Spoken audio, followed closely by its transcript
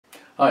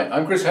Hi,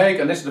 I'm Chris Haigh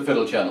and this is the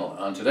Fiddle channel,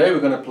 and today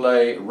we're going to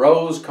play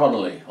Rose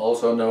Connolly,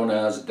 also known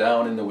as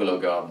Down in the Willow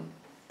Garden.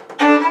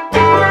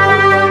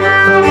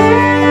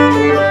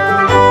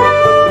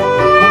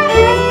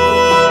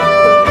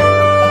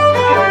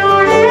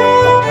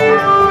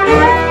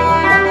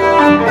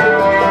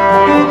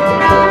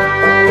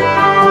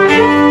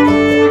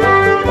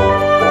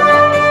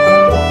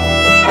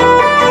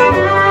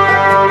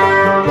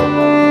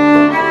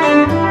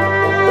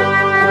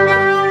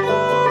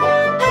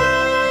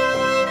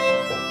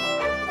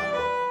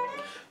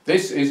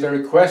 This is a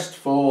request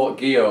for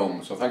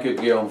Guillaume, so thank you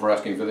Guillaume for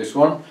asking for this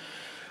one.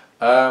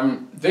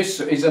 This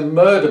is a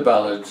murder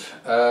ballad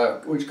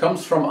which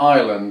comes from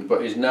Ireland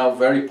but is now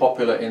very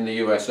popular in the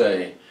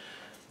USA.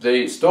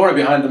 The story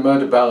behind the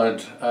murder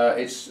ballad,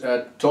 it's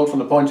told from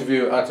the point of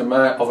view of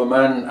a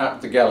man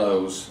at the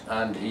gallows,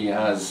 and he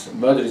has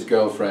murdered his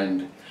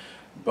girlfriend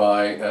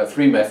by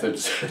three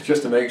methods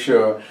just to make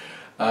sure,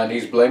 and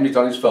he's blamed it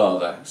on his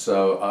father,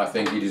 so I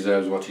think he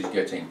deserves what he's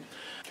getting.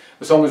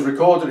 The song was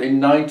recorded in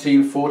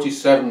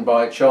 1947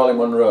 by Charlie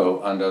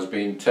Monroe and has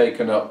been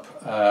taken up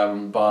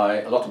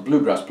by a lot of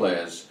bluegrass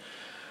players.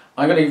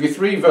 I'm going to give you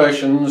three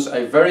versions: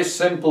 a very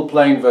simple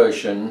plain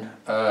version,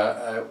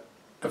 a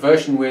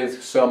version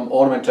with some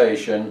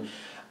ornamentation,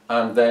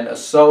 and then a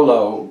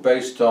solo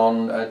based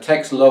on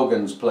Tex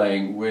Logan's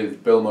playing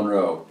with Bill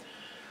Monroe.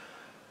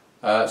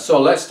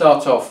 So let's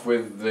start off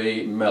with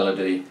the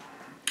melody.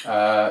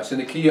 It's in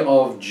the key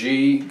of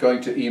G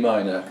going to E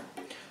minor.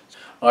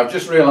 I've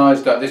just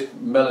realised that this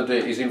melody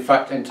is in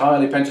fact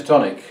entirely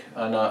pentatonic,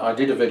 and I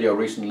did a video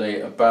recently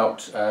about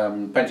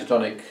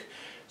pentatonic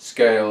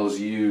scales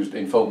used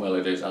in folk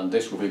melodies, and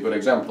this will be a good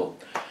example.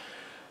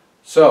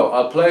 So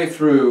I'll play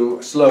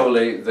through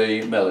slowly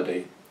the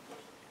melody.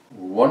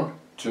 1,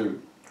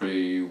 2,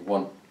 3,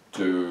 1,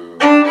 2.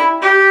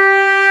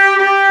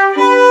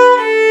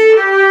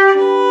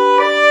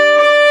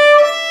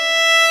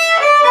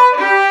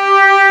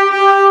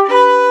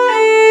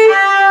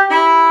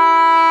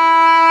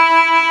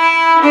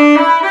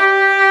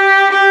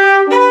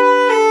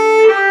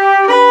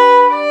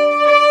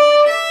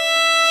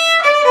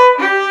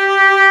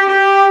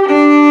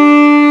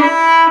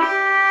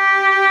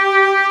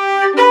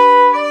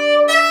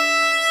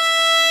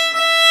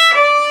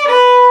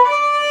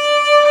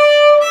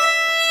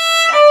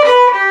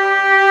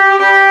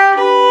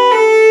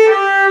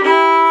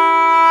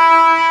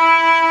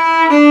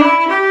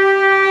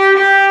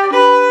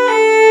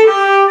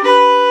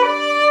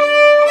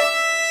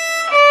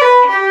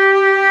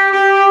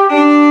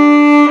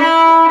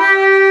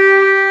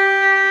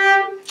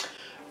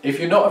 If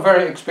you're not a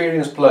very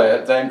experienced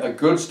player, then a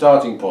good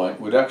starting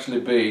point would actually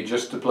be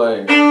just to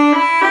play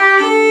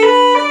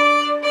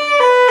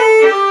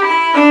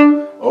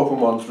open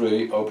 1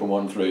 3, open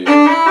 1 3,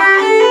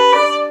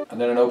 and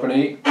then an open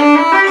E,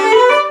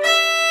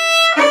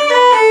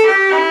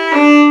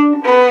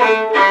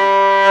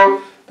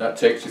 that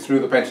takes you through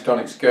the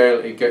pentatonic scale.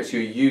 It gets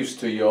you used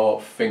to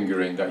your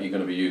fingering that you're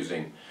going to be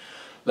using.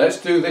 Let's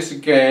do this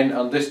again,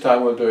 and this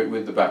time we'll do it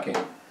with the backing.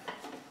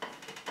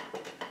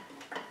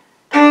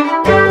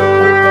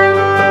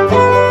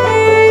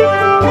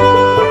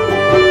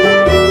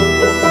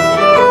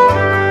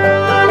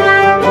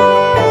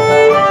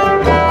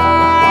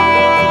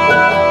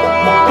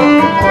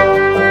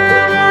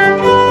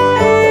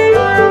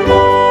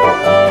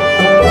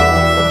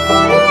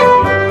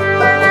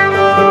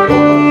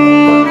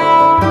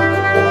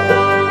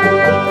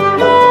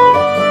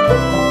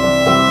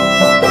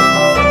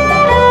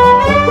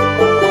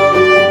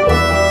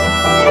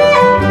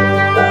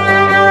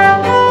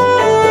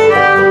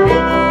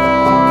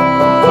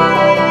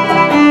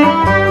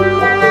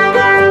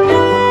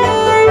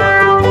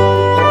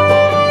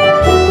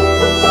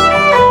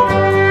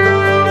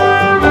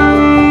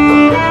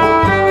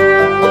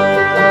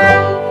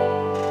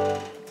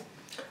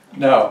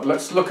 Now,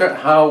 let's look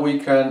at how we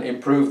can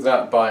improve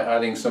that by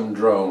adding some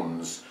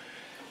drones.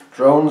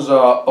 Drones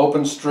are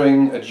open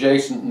string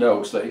adjacent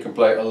notes that you can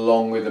play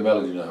along with the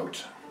melody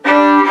note.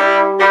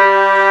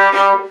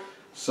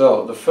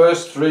 So, the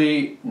first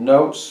three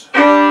notes,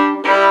 you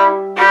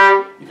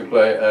can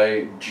play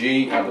a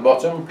G at the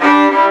bottom.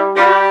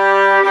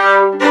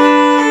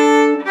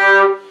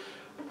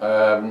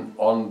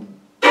 On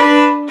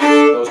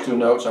those two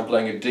notes I'm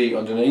playing a D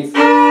underneath,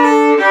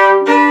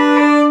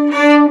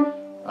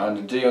 and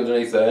a D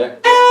underneath there,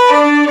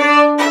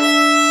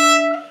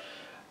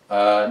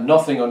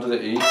 nothing under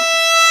the E,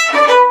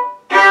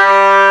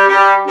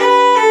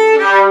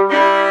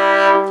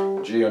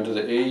 G under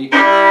the E,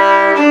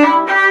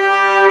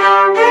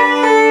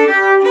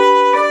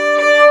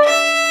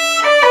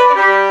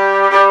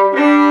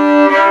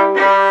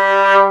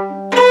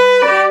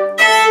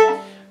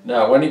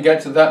 now when you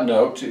get to that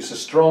note, it's a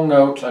strong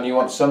note and you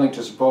want something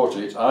to support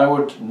it. I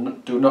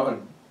would do not a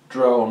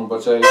drone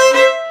but a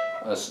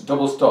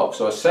double stop,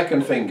 so a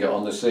second finger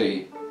on the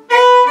C.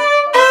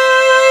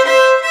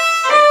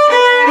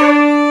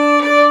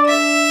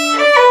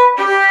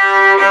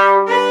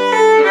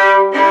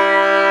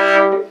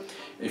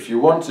 If you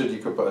wanted, you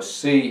could put a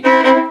C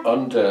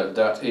under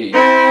that E.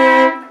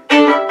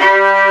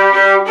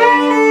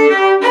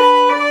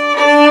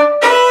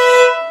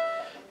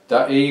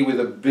 E with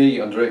a B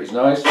under it is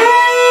nice.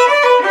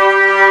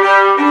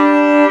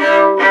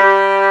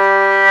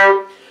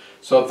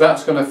 So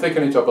that's going to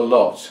thicken it up a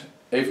lot.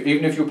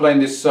 Even if you're playing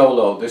this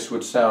solo, this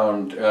would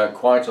sound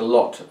quite a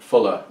lot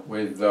fuller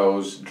with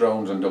those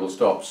drones and double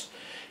stops.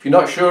 If you're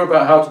not sure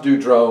about how to do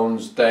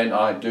drones, then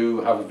I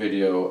do have a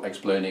video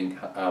explaining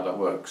how that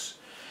works.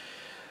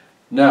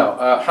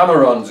 Now,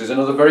 hammer-ons is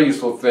another very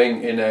useful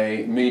thing in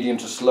a medium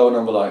to slow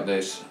number like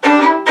this.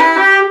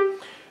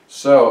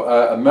 So,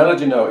 a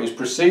melody note is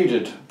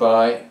preceded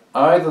by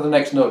either the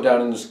next note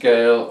down in the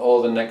scale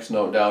or the next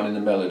note down in the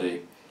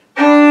melody.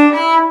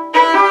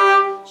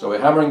 So we're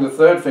hammering the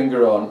third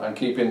finger on and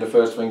keeping the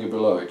first finger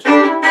below it.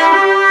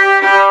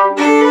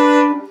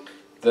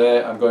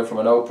 There I'm going from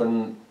an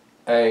open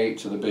A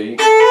to the B.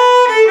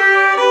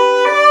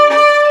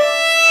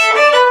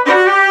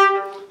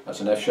 That's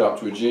an F sharp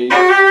to a G.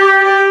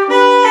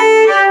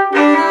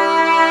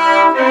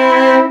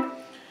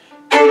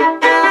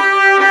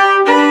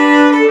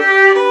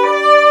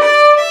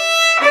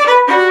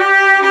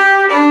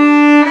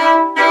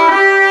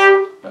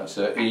 That's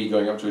an E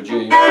going up to a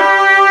G.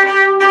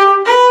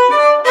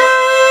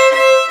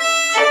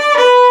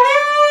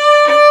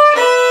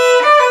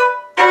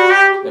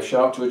 F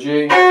sharp to a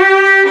G,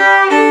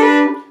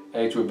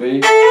 A to a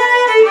B,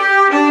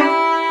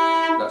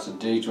 that's a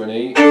D to an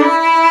E.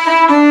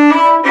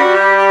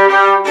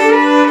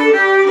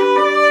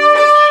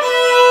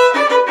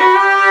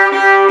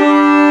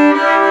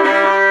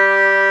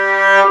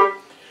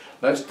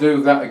 Let's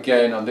do that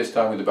again, and this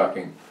time with the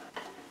backing.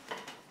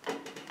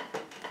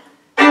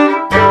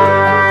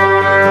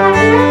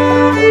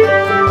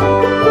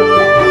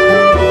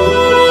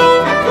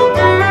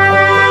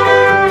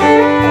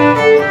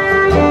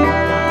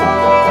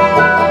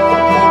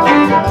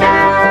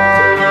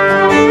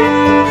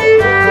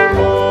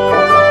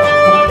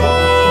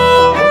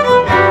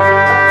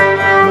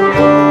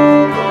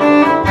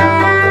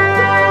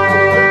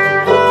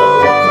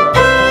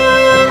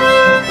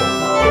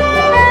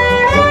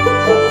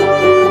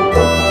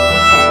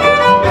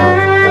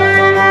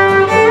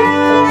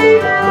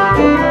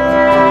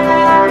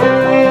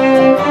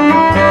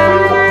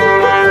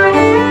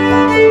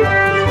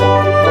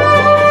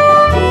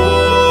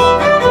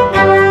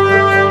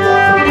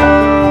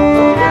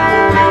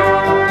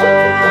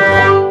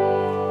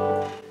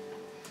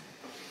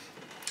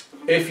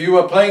 If you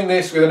are playing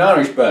this with an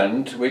Irish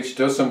band, which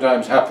does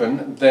sometimes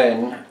happen,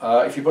 then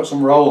if you put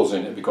some rolls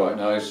in, it'd be quite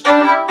nice.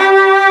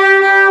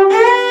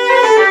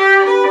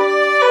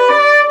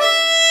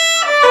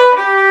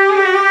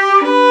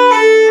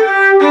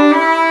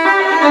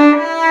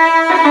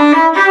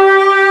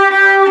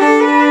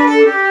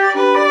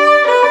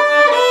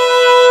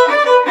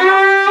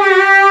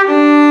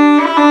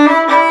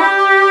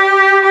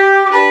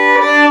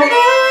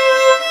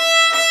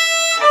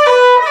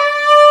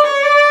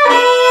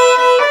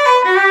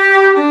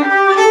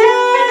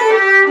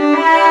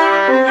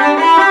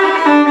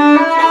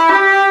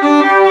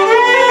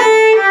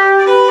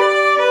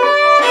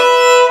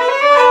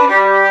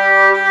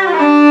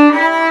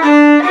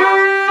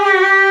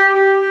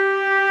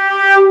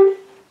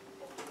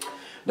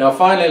 Now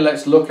finally,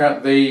 let's look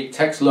at the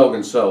Tex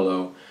Logan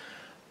solo.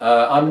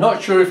 I'm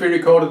not sure if he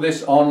recorded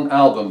this on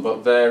album,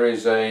 but there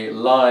is a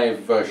live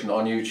version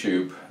on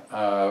YouTube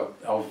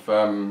of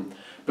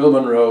Bill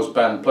Monroe's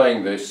band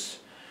playing this.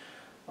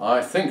 I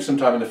think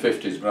sometime in the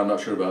 50s, but I'm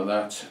not sure about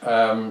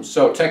that.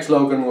 So Tex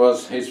Logan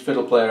was his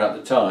fiddle player at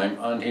the time,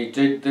 and he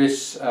did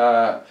this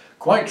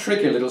quite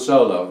tricky little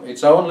solo.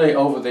 It's only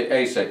over the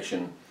A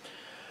section.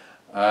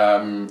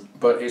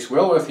 But it's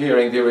well worth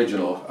hearing the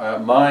original.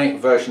 My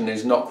version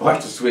is not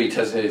quite as sweet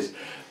as his,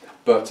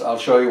 but I'll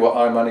show you what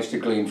I managed to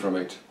glean from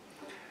it.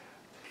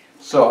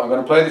 So I'm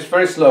going to play this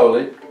very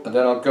slowly, and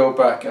then I'll go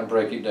back and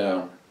break it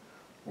down.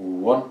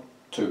 1,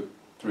 2,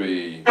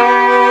 3.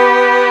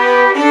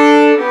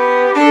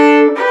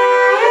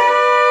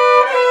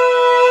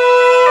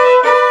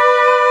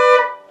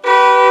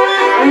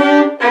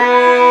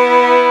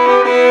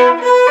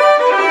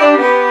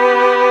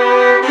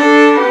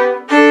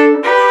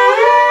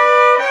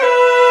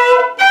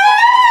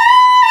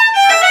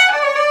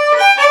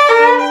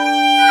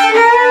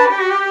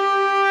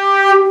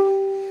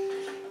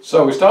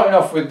 So we're starting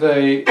off with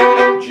the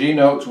G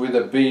note with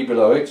a B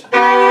below it,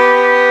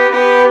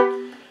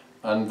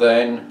 and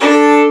then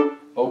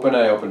open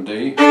A, open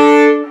D,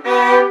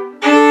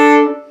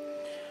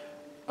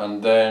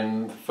 and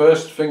then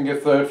first finger,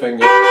 third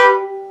finger,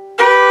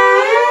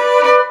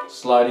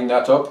 sliding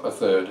that up a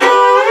third,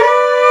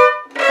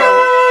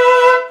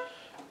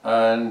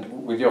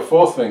 and with your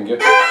fourth finger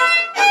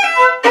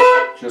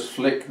just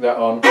flick that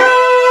on,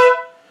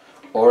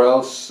 or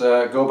else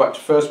go back to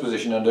first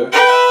position and do it,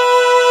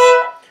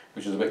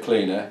 which is a bit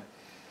cleaner,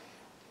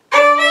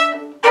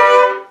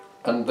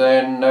 and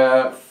then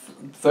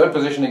third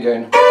position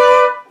again,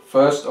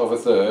 first over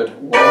third,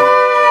 one,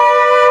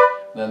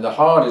 then the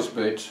hardest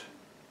bit,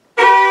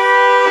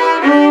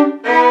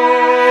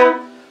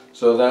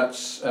 so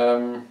that's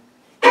down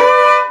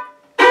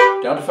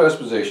to first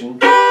position,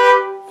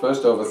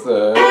 first over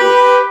third,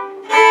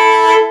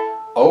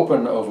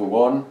 open over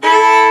 1,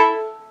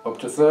 up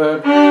to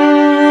third,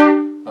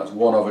 that's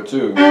 1 over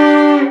 2,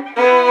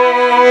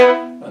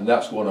 and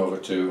that's 1 over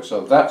 2,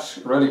 so that's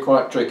really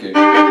quite tricky.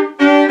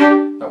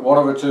 That 1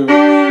 over 2,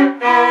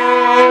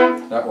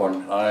 that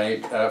one,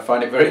 I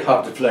find it very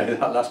hard to play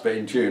that last bit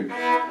in tune.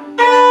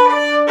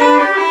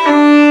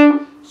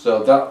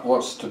 So that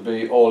wants to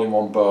be all in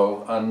one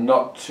bow and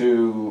not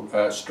too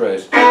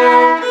straight.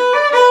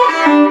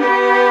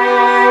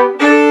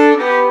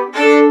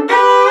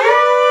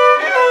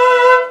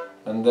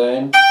 And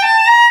then,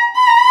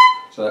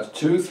 so that's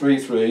 2, 3,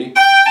 3,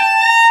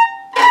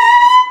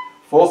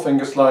 4th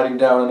finger sliding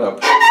down and up.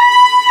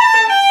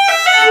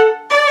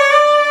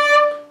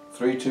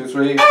 3, 2,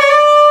 3,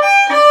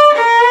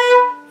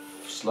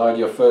 slide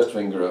your 1st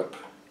finger up.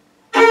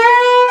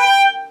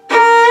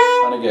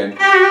 And again.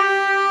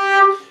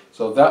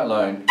 So that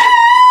line.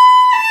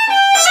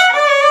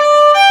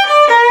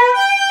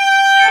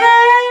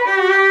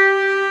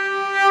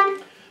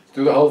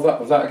 Do the whole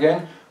of that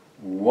again.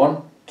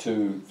 1,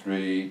 2,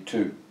 3,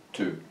 2,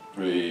 2,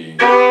 3.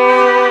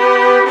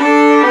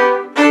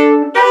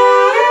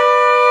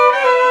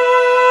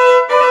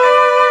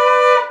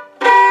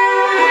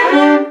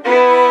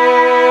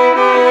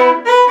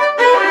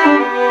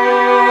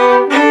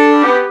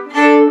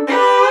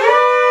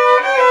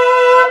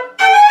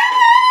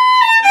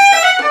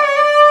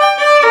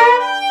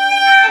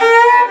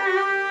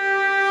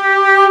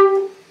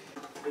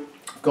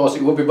 Of course,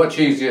 it would be much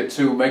easier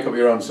to make up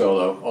your own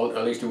solo, or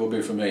at least it would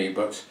be for me,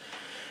 but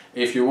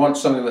if you want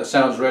something that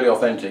sounds really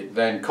authentic,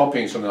 then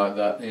copying something like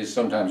that is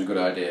sometimes a good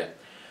idea.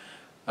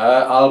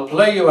 I'll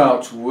play you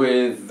out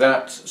with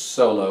that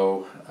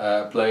solo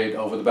played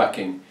over the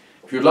backing.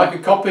 If you'd like a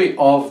copy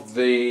of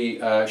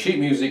the sheet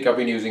music I've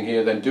been using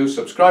here, then do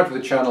subscribe to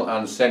the channel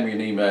and send me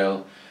an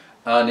email.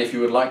 And if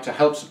you would like to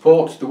help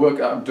support the work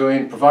that I'm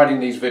doing, providing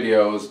these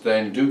videos,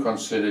 then do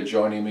consider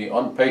joining me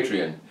on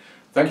Patreon.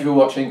 Thank you for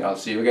watching. I'll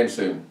see you again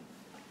soon.